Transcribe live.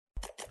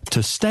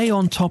To stay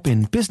on top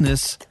in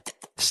business,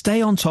 stay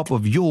on top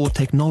of your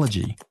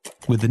technology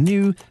with the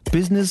new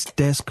Business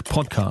Desk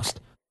podcast,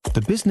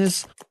 The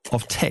Business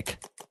of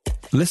Tech.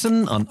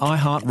 Listen on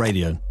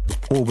iHeartRadio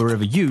or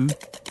wherever you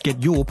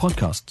get your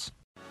podcasts.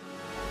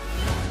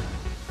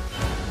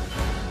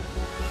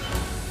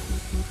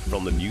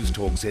 From the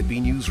Newstalk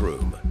ZB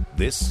Newsroom,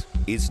 this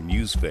is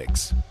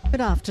Newsfix. Good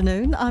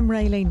afternoon, I'm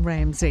Raylene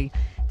Ramsey.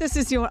 This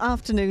is your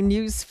afternoon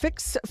news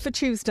fix for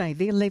Tuesday,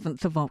 the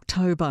 11th of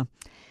October.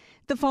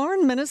 The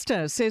Foreign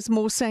Minister says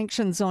more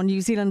sanctions on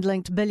New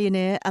Zealand-linked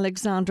billionaire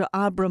Alexander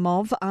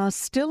Abramov are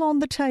still on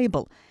the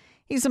table.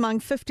 He's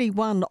among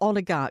 51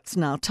 oligarchs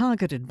now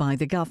targeted by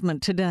the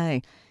government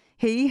today.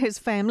 He, his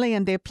family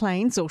and their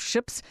planes or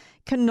ships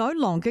can no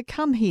longer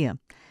come here.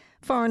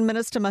 Foreign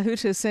Minister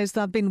Mahuta says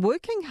they've been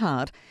working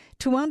hard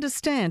to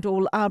understand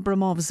all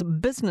Abramov's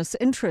business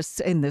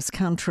interests in this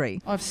country.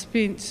 I've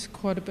spent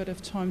quite a bit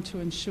of time to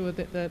ensure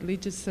that the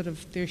legislative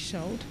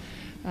threshold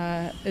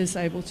is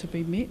able to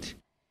be met.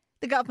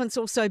 The government's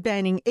also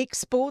banning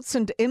exports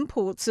and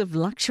imports of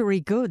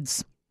luxury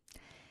goods.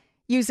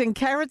 Using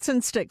carrots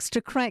and sticks to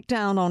crack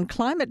down on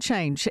climate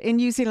change in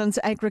New Zealand's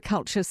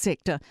agriculture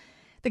sector.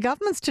 The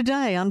government's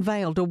today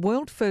unveiled a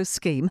world-first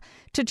scheme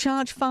to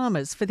charge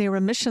farmers for their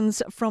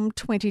emissions from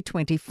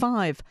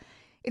 2025.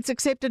 It's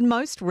accepted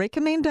most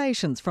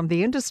recommendations from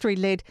the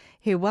industry-led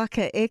He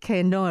Waka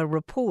Eke Noa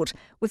report,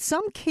 with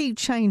some key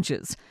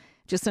changes.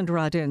 Jacinda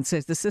Ardern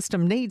says the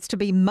system needs to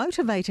be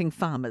motivating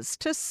farmers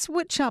to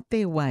switch up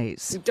their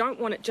ways. We don't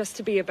want it just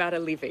to be about a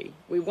levy.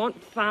 We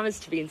want farmers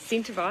to be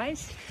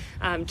incentivised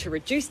to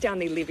reduce down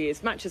their levy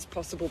as much as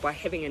possible by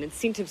having an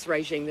incentives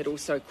regime that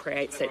also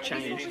creates that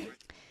change.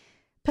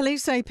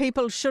 Police say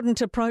people shouldn't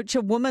approach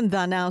a woman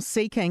they're now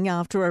seeking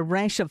after a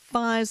rash of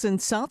fires in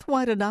South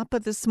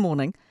Wairarapa this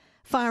morning.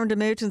 Fire and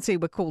emergency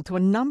were called to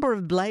a number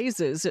of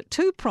blazes at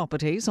two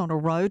properties on a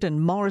road in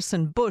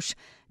Morrison Bush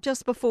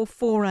just before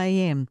 4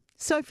 a.m.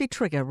 Sophie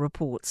Trigger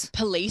reports.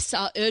 Police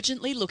are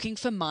urgently looking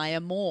for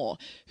Maya Moore,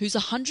 who's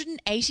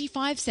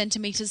 185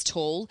 centimetres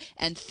tall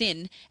and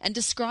thin and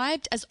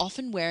described as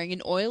often wearing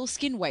an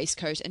oilskin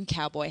waistcoat and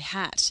cowboy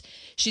hat.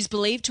 She's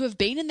believed to have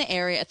been in the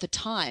area at the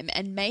time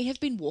and may have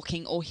been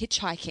walking or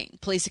hitchhiking.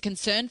 Police are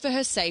concerned for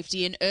her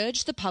safety and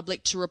urge the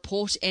public to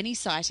report any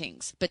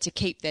sightings, but to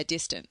keep their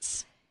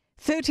distance.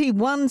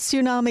 31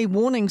 tsunami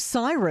warning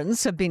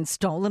sirens have been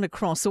stolen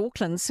across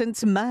Auckland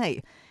since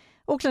May.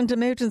 Auckland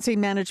Emergency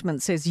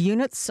Management says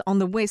units on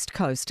the west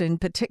coast in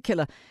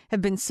particular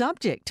have been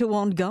subject to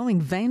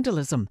ongoing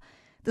vandalism.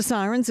 The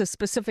sirens are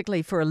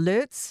specifically for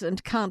alerts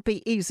and can't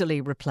be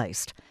easily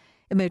replaced.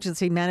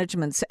 Emergency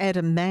Management's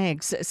Adam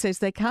Maggs says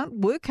they can't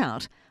work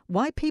out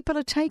why people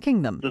are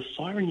taking them. The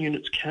siren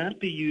units can't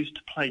be used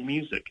to play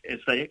music, as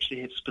they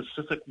actually have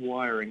specific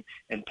wiring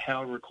and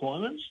power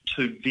requirements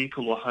to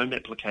vehicle or home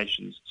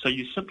applications. So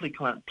you simply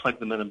can't plug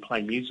them in and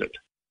play music.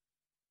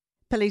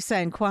 Police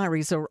say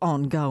inquiries are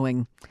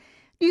ongoing.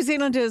 New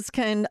Zealanders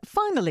can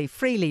finally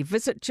freely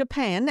visit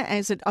Japan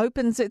as it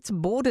opens its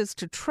borders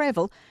to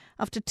travel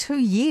after 2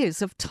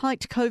 years of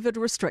tight COVID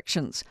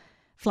restrictions.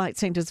 Flight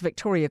Centre's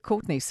Victoria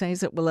Courtney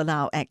says it will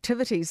allow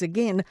activities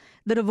again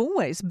that have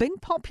always been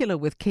popular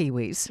with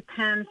Kiwis.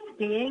 Japan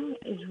skiing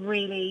is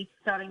really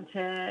starting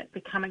to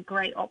become a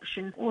great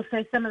option.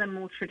 Also, some of the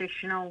more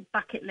traditional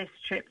bucket list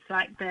trips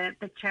like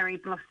the cherry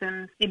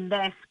blossoms in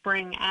their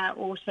spring,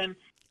 autumn.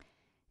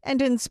 And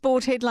in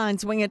sport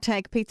headlines, wing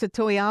attack Pita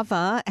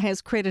Toiava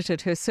has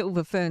credited her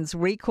Silver Ferns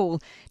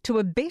recall to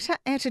a better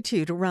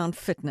attitude around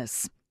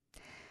fitness.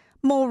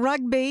 More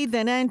rugby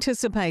than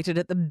anticipated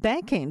at the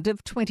back end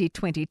of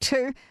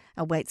 2022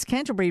 awaits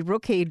Canterbury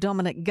rookie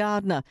Dominic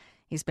Gardner.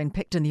 He's been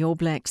picked in the All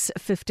Blacks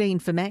 15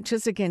 for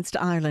matches against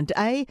Ireland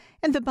A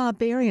and the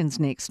Barbarians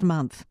next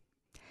month.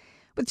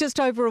 With just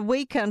over a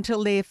week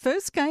until their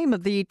first game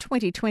of the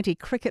 2020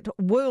 Cricket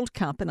World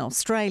Cup in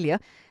Australia,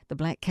 the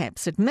Black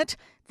Caps admit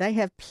they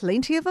have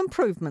plenty of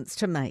improvements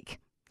to make.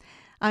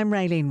 I'm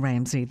Raylene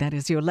Ramsey. That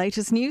is your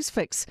latest news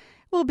fix.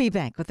 We'll be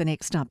back with the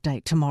next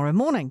update tomorrow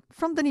morning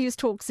from the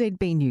Newstalk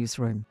ZB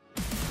Newsroom.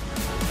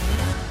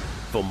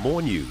 For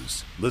more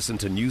news, listen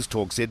to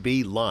Newstalk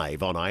ZB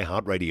live on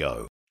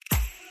iHeartRadio.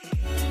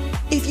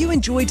 If you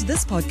enjoyed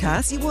this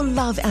podcast, you will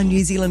love our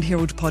New Zealand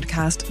Herald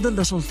podcast, The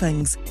Little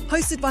Things,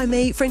 hosted by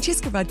me,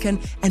 Francesca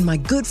Rudkin, and my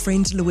good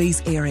friend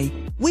Louise Airy.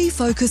 We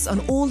focus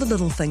on all the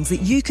little things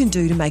that you can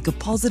do to make a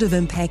positive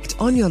impact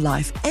on your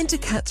life and to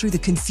cut through the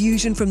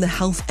confusion from the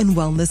health and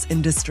wellness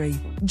industry.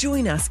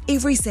 Join us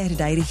every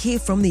Saturday to hear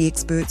from the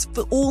experts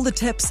for all the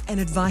tips and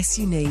advice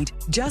you need.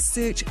 Just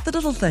search The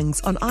Little Things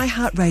on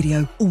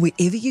iHeartRadio or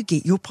wherever you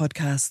get your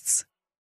podcasts.